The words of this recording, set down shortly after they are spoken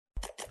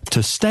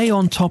To stay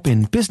on top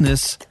in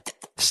business,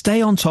 stay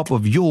on top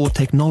of your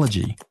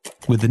technology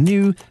with the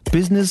new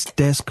Business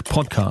Desk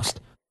podcast,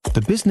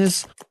 The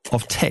Business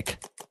of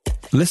Tech.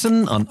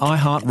 Listen on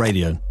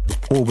iHeartRadio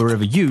or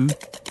wherever you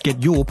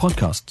get your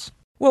podcasts.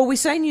 Well, we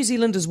say New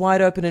Zealand is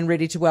wide open and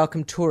ready to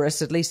welcome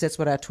tourists. At least that's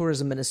what our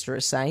tourism minister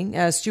is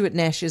saying. Stuart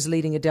Nash is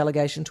leading a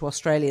delegation to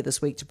Australia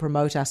this week to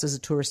promote us as a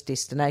tourist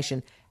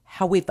destination.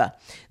 However,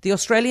 the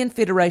Australian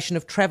Federation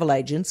of Travel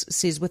Agents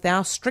says with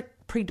our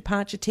strict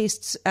pre-departure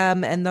tests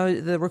and though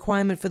the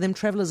requirement for them,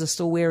 travellers are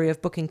still wary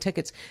of booking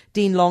tickets.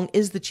 Dean Long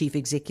is the chief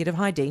executive.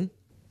 Hi, Dean.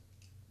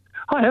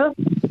 Hiya.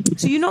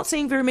 So you're not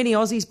seeing very many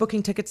Aussies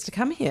booking tickets to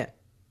come here?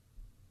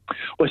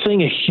 We're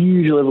seeing a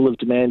huge level of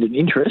demand and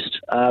interest,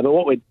 but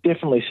what we're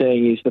definitely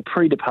seeing is the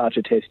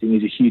pre-departure testing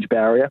is a huge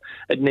barrier.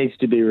 It needs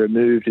to be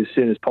removed as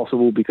soon as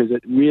possible because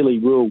it really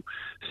will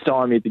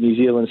stymie the New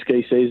Zealand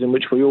ski season,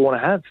 which we all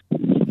want to have.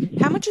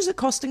 How much is it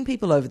costing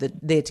people over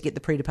there to get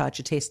the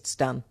pre-departure tests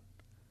done?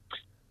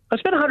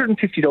 It's about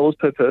 $150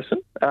 per person,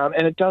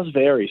 and it does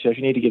vary. So if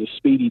you need to get a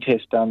speedy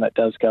test done, that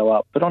does go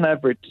up. But on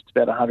average, it's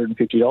about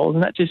 $150,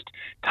 and that just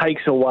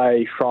takes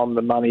away from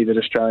the money that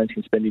Australians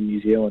can spend in New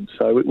Zealand.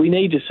 So we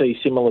need to see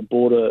similar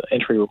border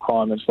entry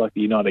requirements like the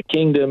United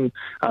Kingdom,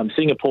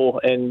 Singapore,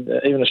 and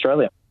even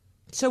Australia.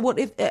 So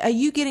are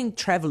you getting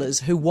travellers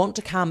who want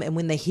to come, and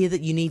when they hear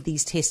that you need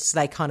these tests,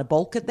 they kind of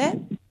balk at that?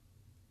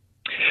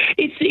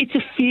 It's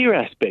a fear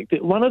aspect.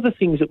 One of the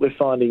things that we're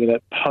finding in a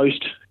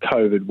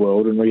post-COVID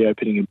world and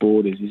reopening of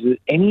borders is that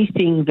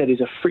anything that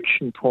is a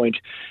friction point,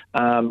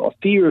 a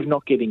fear of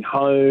not getting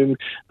home,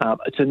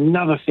 it's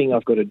another thing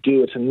I've got to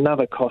do, it's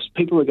another cost.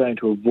 People are going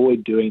to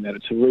avoid doing that.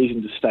 It's a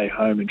reason to stay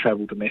home and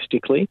travel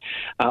domestically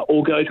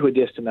or go to a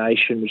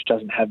destination which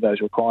doesn't have those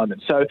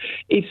requirements. So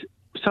it's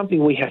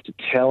something we have to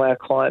tell our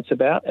clients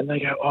about, and they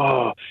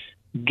go,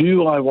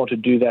 do I want to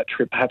do that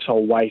trip? Perhaps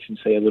I'll wait and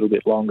see a little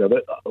bit longer.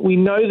 But we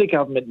know the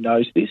government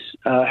knows this.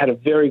 Had a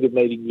very good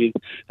meeting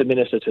with the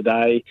minister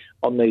today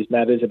on these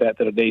matters about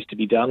that it needs to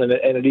be done. And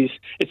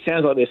it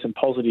sounds like there's some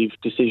positive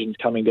decisions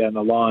coming down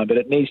the line, but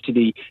it needs to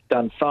be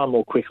done far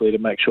more quickly to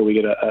make sure we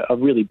get a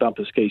really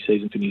bumper ski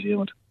season for New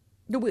Zealand.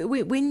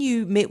 When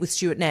you met with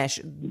Stuart Nash,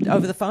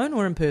 over the phone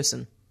or in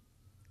person?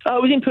 It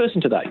was in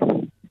person today.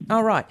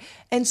 All right.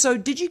 And so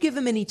did you give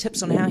him any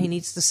tips on how he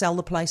needs to sell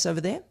the place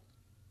over there?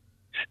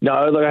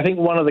 No, look, I think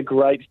one of the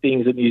great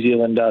things that New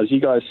Zealand does, you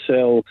guys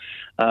sell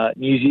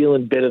New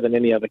Zealand better than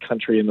any other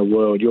country in the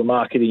world. Your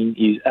marketing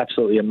is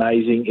absolutely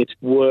amazing. It's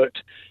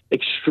worked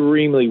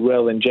extremely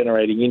well in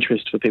generating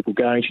interest for people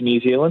going to New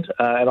Zealand,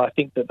 and I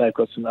think that they've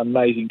got some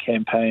amazing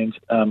campaigns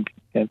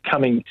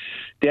coming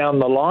down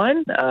the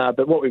line.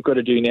 But what we've got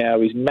to do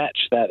now is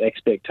match that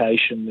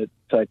expectation that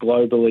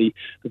globally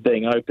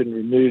being open,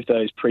 remove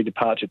those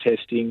pre-departure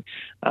testing,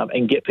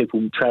 and get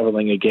people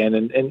travelling again.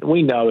 And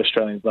we know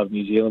Australians love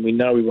New Zealand. We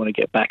know we want to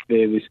get back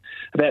there. There's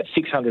about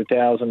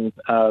 600,000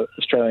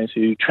 Australians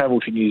who travel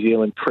to New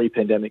Zealand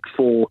pre-pandemic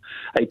for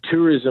a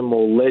tourism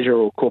or leisure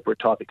or corporate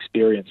type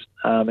experience.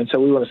 And so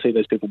we want to see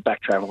those people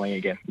back travelling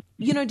again.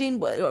 You know,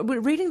 Dean,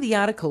 reading the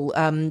article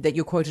that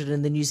you quoted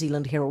in the New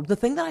Zealand Herald, the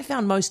thing that I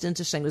found most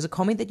interesting was a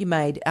comment that you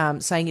made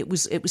saying it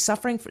was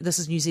suffering, this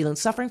is New Zealand,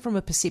 suffering from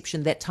a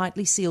perception that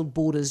tightly sealed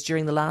borders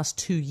during the last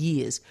 2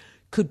 years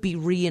could be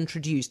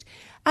reintroduced.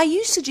 Are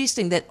you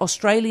suggesting that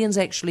Australians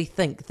actually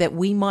think that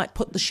we might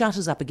put the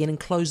shutters up again and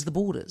close the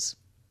borders?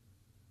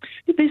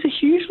 There's a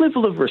huge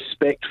level of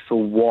respect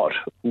for what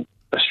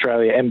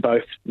Australia and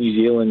both New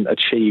Zealand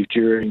achieved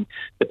during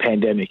the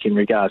pandemic in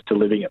regards to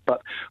living it.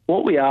 But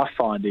what we are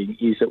finding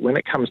is that when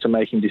it comes to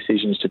making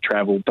decisions to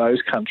travel,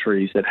 those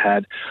countries that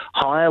had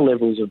higher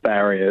levels of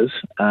barriers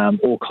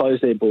or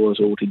closed their borders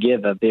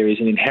altogether, there is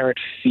an inherent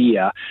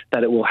fear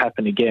that it will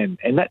happen again.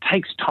 And that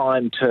takes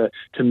time to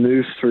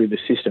move through the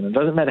system. It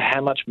doesn't matter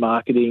how much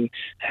marketing,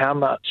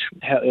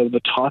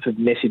 the type of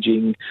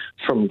messaging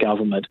from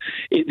government,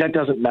 that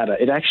doesn't matter.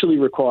 It actually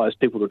requires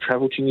people to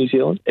travel to New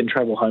Zealand and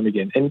travel home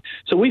again. And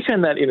so we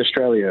found that in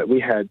Australia.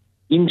 We had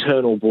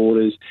internal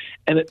borders,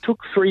 and it took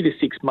 3 to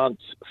 6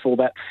 months for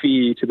that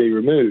fear to be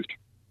removed.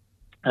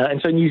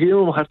 And so New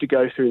Zealand will have to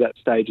go through that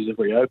stages of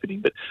reopening.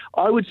 But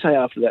I would say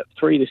after that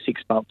 3 to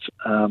 6 months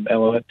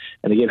element,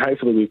 and again,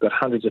 hopefully we've got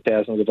hundreds of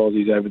thousands of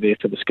Aussies over there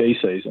for the ski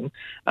season,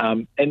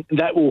 and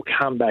that will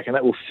come back and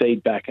that will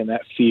feed back and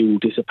that fear will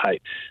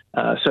dissipate.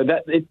 So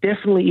that it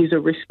definitely is a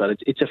risk, but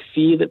it's a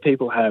fear that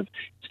people have.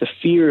 It's the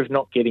fear of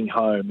not getting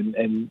home,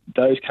 and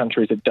those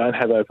countries that don't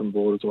have open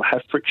borders or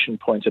have friction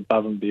points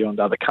above and beyond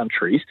other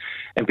countries,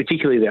 and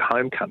particularly their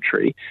home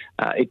country,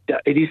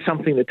 it is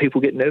something that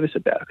people get nervous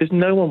about because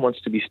no one wants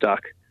to be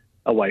stuck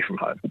away from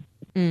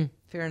home.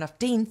 Fair enough.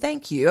 Dean,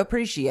 thank you.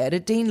 Appreciate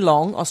it. Dean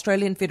Long,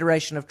 Australian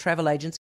Federation of Travel Agents.